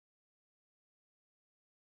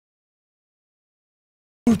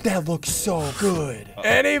Dude, that looks so good.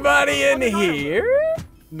 Anybody in here?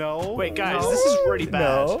 No. Wait, guys, this is really bad.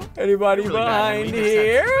 No. Anybody Really bad. behind We just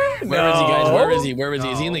here? Where is he, guys? Where is he? Where is he?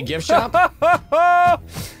 Is he in the gift shop?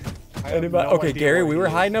 Anybody? no Okay, idea Gary, where we he were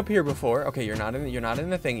is. hiding up here before. Okay, you're not in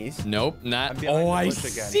the thingies. Nope, not. behind Oh, the I bush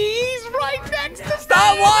again. see. He's right next to.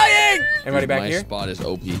 Stop lying! Anybody back My here? spot is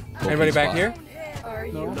OP. Anybody back here? Are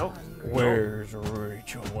you? Nope. Where's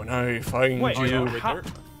Rachel when I find Wait, you?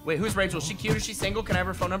 Wait, who's Rachel? Is she cute? Is she single? Can I have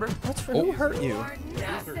her phone number? What's for who hurt you?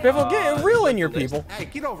 Biffle, get real in your people. Hey,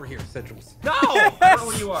 get over here, Sigils. No! I don't know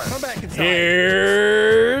who you are. Come back inside.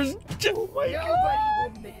 Here's. Nobody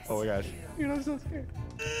will miss. Oh my gosh. You know, I'm so scared.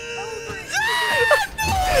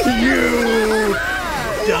 You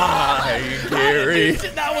die, Gary.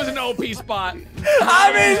 That was an OP spot.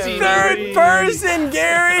 I'm in third person,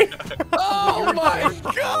 Gary. Oh my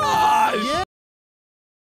gosh!